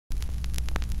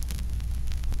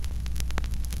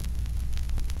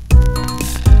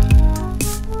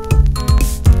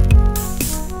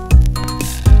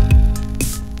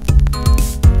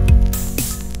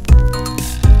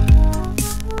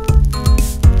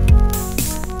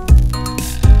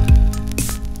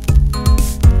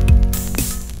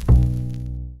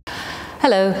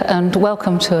Hello and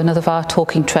welcome to another of our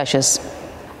Talking Treasures.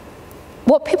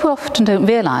 What people often don't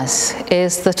realise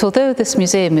is that although this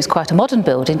museum is quite a modern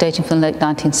building dating from the late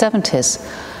 1970s,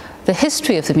 the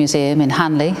history of the museum in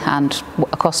Hanley and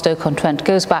across Stoke-on-Trent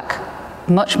goes back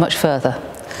much, much further.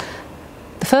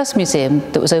 The first museum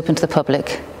that was open to the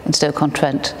public in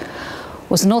Stoke-on-Trent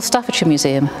was the North Staffordshire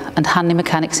Museum and Hanley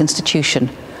Mechanics Institution,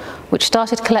 which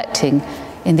started collecting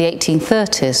in the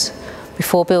 1830s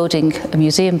before building a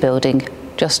museum building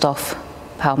just off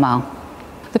Pall Mall.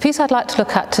 The piece I'd like to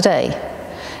look at today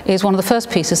is one of the first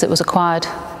pieces that was acquired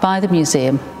by the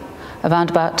museum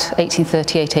around about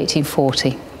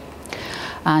 1838-1840.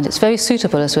 And it's very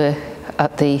suitable as we're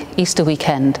at the Easter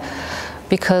weekend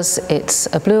because it's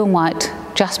a blue and white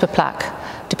jasper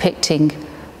plaque depicting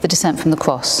the descent from the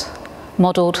cross,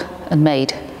 modelled and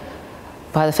made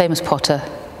by the famous potter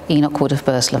Enoch Wood of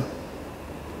Burslem.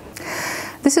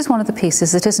 This is one of the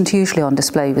pieces that isn't usually on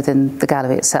display within the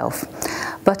gallery itself,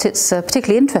 but it's a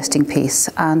particularly interesting piece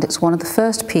and it's one of the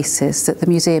first pieces that the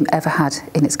museum ever had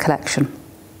in its collection.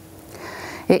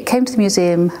 It came to the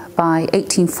museum by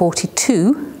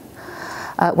 1842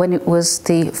 when it was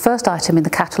the first item in the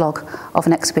catalogue of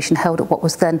an exhibition held at what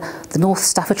was then the North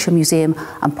Staffordshire Museum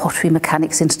and Pottery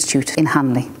Mechanics Institute in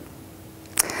Hanley.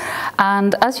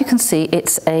 And as you can see,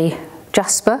 it's a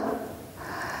jasper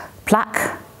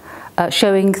plaque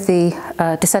showing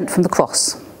the descent from the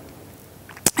cross.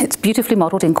 It's beautifully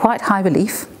modelled in quite high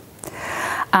relief,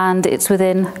 and it's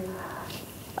within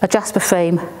a jasper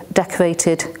frame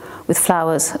decorated with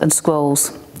flowers and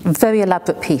scrolls. A very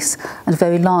elaborate piece and a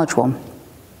very large one.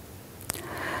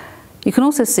 You can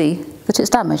also see that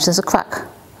it's damaged. There's a crack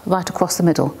right across the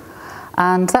middle,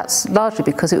 and that's largely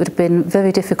because it would have been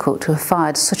very difficult to have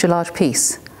fired such a large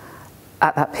piece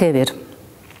at that period.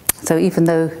 So even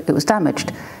though it was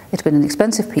damaged, it had been an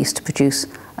expensive piece to produce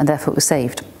and therefore it was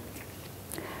saved.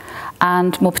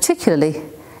 And more particularly,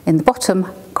 in the bottom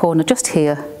corner just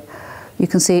here, you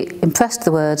can see impressed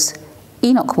the words,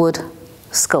 Enoch Wood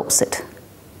sculpts it.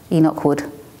 Enoch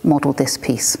Wood modelled this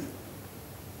piece.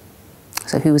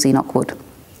 So who was Enoch Wood?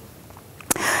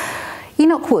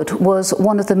 Enoch Wood was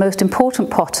one of the most important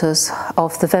potters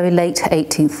of the very late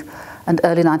 18th and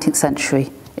early 19th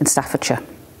century in Staffordshire.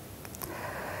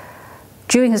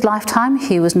 During his lifetime,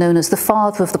 he was known as the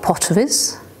father of the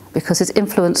potteries because his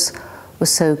influence was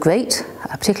so great,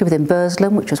 particularly within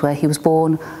Burslem, which was where he was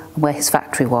born and where his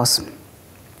factory was.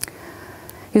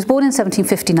 He was born in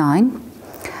 1759,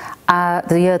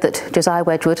 the year that Josiah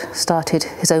Wedgwood started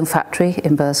his own factory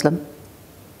in Burslem.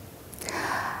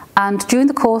 And during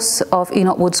the course of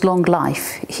Enoch Wood's long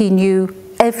life, he knew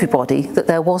everybody that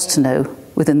there was to know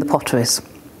within the potteries.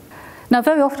 Now,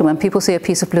 very often when people see a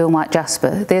piece of blue and white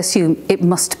jasper, they assume it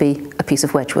must be a piece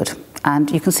of Wedgwood.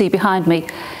 And you can see behind me,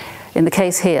 in the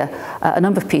case here, a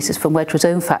number of pieces from Wedgwood's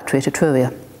own factory at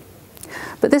Curator.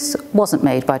 But this wasn't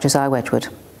made by Josiah Wedgwood.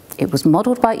 It was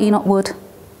modelled by Enoch Wood,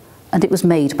 and it was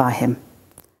made by him.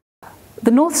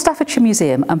 The North Staffordshire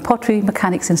Museum and Pottery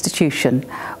Mechanics Institution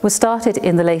was started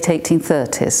in the late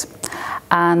 1830s,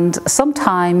 and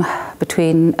sometime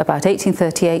between about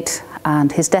 1838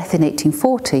 and his death in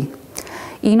 1840,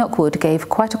 Enoch Wood gave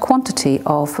quite a quantity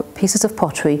of pieces of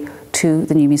pottery to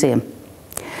the new museum.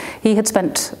 He had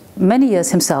spent many years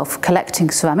himself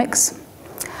collecting ceramics,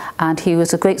 and he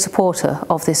was a great supporter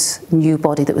of this new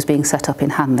body that was being set up in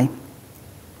Hanley.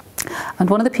 And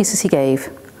one of the pieces he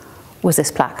gave was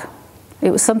this plaque.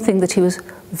 It was something that he was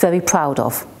very proud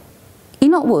of.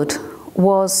 Enoch Wood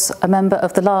was a member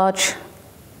of the large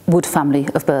Wood family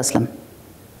of Burslem.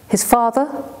 His father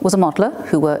was a modeller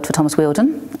who worked for Thomas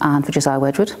Wealden and for Josiah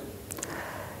Wedgwood.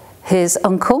 His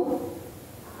uncle,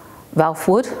 Ralph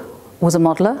Wood, was a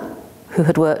modeller who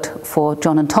had worked for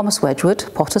John and Thomas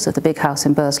Wedgwood, potters at the big house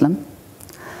in Burslem.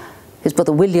 His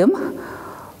brother William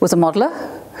was a modeller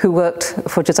who worked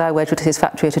for Josiah Wedgwood at his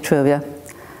factory at Etruria.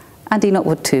 And Enoch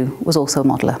Wood too was also a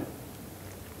modeller.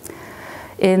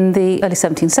 In the early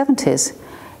 1770s,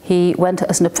 he went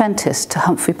as an apprentice to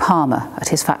Humphrey Palmer at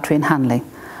his factory in Hanley.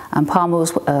 And Palmer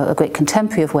was a great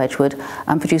contemporary of Wedgwood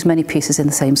and produced many pieces in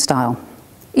the same style.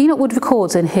 Enoch Wood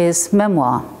records in his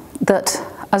memoir that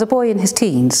as a boy in his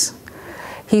teens,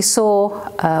 he saw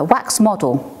a wax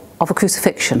model of a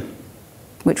crucifixion,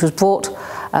 which was brought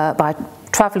by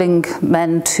travelling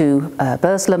men to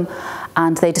Burslem,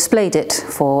 and they displayed it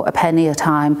for a penny a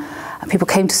time, and people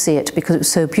came to see it because it was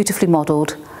so beautifully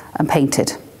modelled and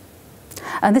painted.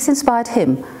 And this inspired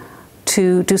him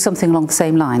to do something along the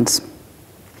same lines.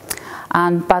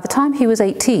 And by the time he was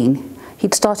 18,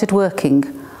 he'd started working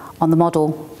on the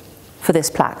model for this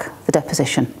plaque, the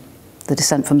deposition, the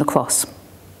descent from the cross.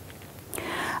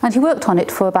 And he worked on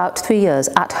it for about 3 years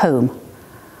at home.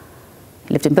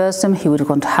 He lived in Bursdom, he would have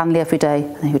gone to Hanley every day,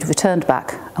 and he would have returned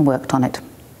back and worked on it.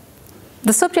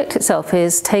 The subject itself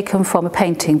is taken from a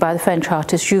painting by the French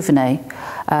artist Jouvenet.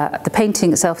 The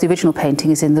painting itself, the original painting,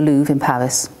 is in the Louvre in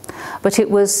Paris, but it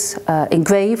was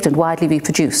engraved and widely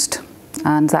reproduced,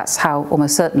 and that's how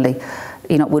almost certainly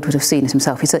Enoch Wood would have seen it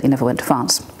himself. He certainly never went to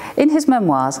France. In his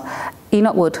memoirs,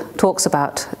 Enoch Wood talks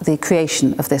about the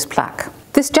creation of this plaque.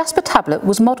 This jasper tablet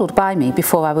was modelled by me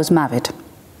before I was married.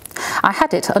 I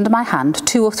had it under my hand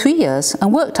 2 or 3 years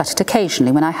and worked at it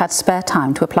occasionally when I had spare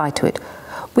time to apply to it,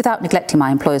 without neglecting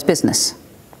my employer's business.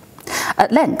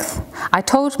 At length, I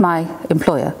told my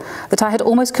employer that I had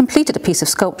almost completed a piece of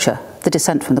sculpture, the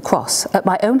Descent from the Cross, at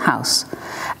my own house,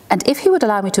 and if he would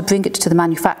allow me to bring it to the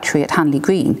manufactory at Hanley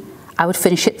Green, I would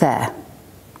finish it there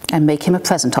and make him a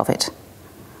present of it.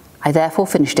 I therefore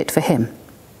finished it for him.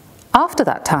 After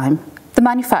that time, the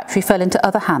manufactory fell into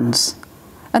other hands,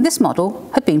 and this model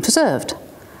had been preserved,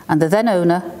 and the then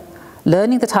owner,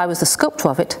 learning that I was the sculptor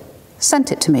of it,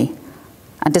 sent it to me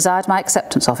and desired my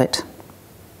acceptance of it.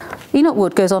 Enoch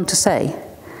Wood goes on to say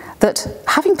that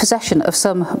having possession of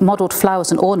some modelled flowers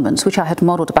and ornaments which I had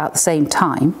modelled about the same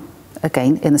time,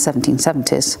 again in the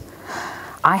 1770s,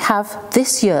 I have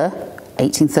this year,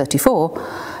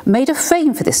 1834, made a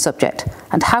frame for this subject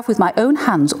and have with my own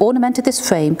hands ornamented this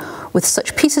frame with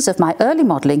such pieces of my early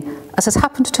modelling as has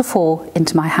happened to fall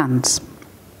into my hands.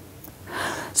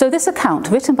 So this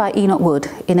account, written by Enoch Wood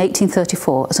in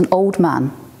 1834 as an old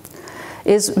man,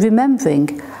 is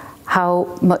remembering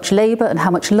how much labour and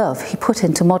how much love he put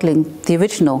into modelling the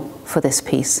original for this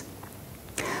piece,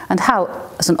 and how,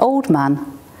 as an old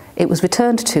man, it was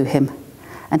returned to him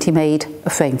and he made a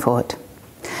frame for it.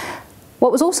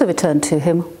 What was also returned to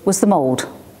him was the mould,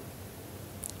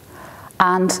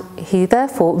 and he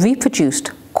therefore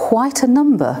reproduced quite a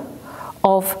number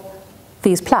of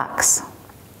these plaques.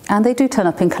 And they do turn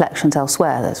up in collections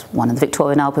elsewhere. There's one in the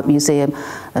Victoria and Albert Museum,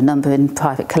 a number in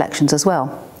private collections as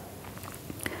well.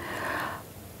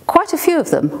 Quite a few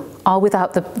of them are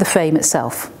without the frame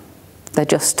itself. They're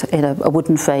just in a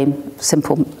wooden frame,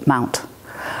 simple mount.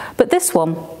 But this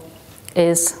one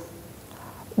is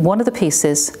one of the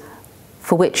pieces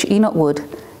for which Enoch Wood,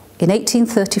 in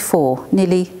 1834,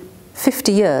 nearly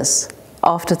 50 years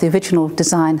after the original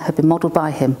design had been modelled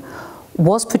by him,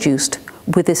 was produced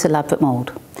with this elaborate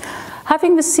mould.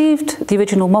 Having received the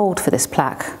original mould for this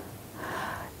plaque,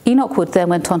 Enoch Wood then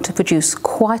went on to produce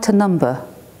quite a number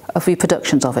of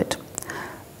reproductions of it.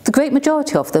 The great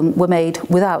majority of them were made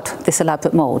without this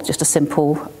elaborate mould, just a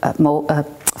simple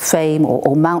frame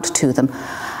or mount to them.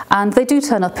 And they do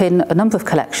turn up in a number of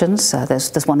collections.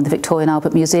 There's one in the Victoria and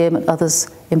Albert Museum and others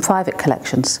in private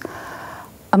collections.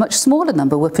 A much smaller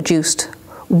number were produced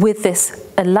with this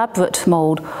elaborate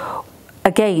mould,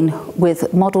 again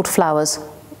with modelled flowers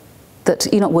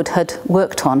that Enoch Wood had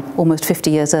worked on almost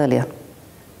 50 years earlier.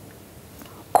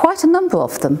 Quite a number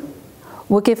of them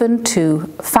were given to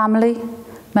family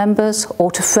members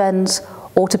or to friends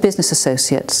or to business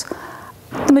associates.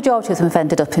 The majority of them have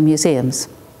ended up in museums.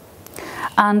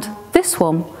 And this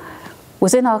one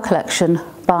was in our collection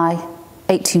by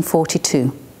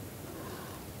 1842.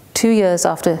 2 years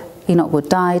after Enoch Wood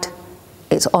died,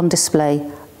 it's on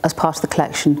display as part of the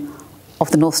collection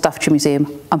of the North Staffordshire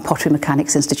Museum and Pottery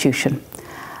Mechanics Institution.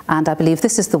 And I believe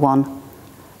this is the one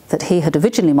that he had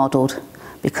originally modelled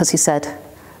because he said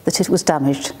that it was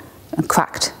damaged and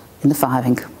cracked in the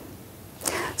firing.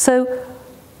 So,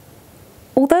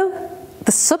 although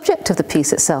the subject of the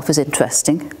piece itself is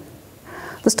interesting,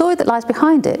 the story that lies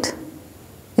behind it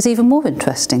is even more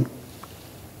interesting.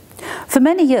 For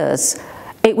many years,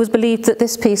 it was believed that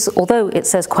this piece, although it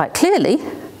says quite clearly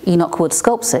Enoch Wood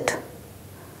sculpts it,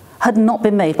 had not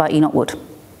been made by Enoch Wood.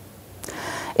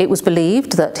 It was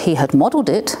believed that he had modelled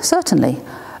it, certainly,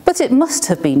 but it must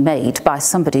have been made by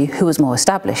somebody who was more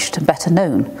established and better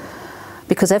known,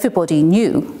 because everybody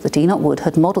knew that Enoch Wood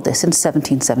had modelled this in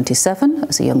 1777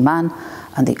 as a young man,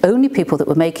 and the only people that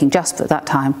were making jasper at that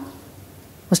time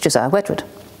was Josiah Wedgwood.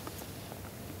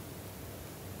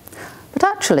 But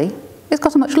actually, it's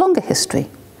got a much longer history.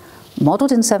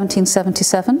 Modelled in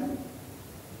 1777,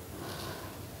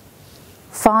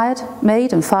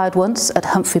 made and fired once at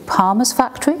Humphrey Palmer's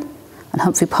factory, and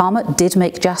Humphrey Palmer did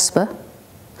make jasper,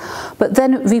 but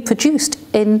then reproduced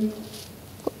in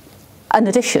an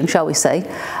addition, shall we say,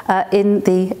 in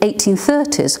the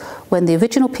 1830s, when the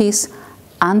original piece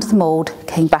and the mould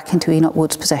came back into Enoch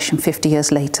Wood's possession 50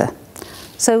 years later.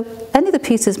 So any of the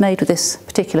pieces made with this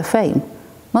particular frame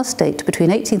must date between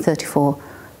 1834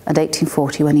 and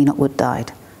 1840 when Enoch Wood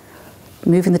died,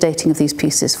 moving the dating of these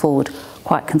pieces forward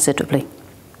quite considerably.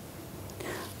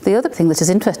 The other thing that is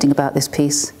interesting about this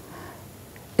piece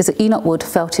is that Enoch Wood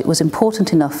felt it was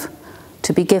important enough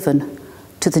to be given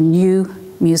to the new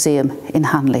museum in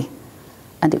Hanley.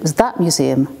 And it was that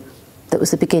museum that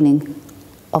was the beginning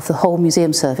of the whole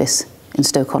museum service in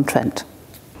Stoke-on-Trent.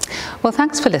 Well,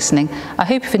 thanks for listening. I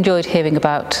hope you've enjoyed hearing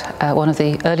about one of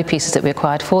the early pieces that we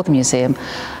acquired for the museum,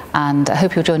 and I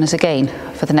hope you'll join us again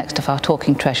for the next of our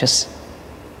Talking Treasures.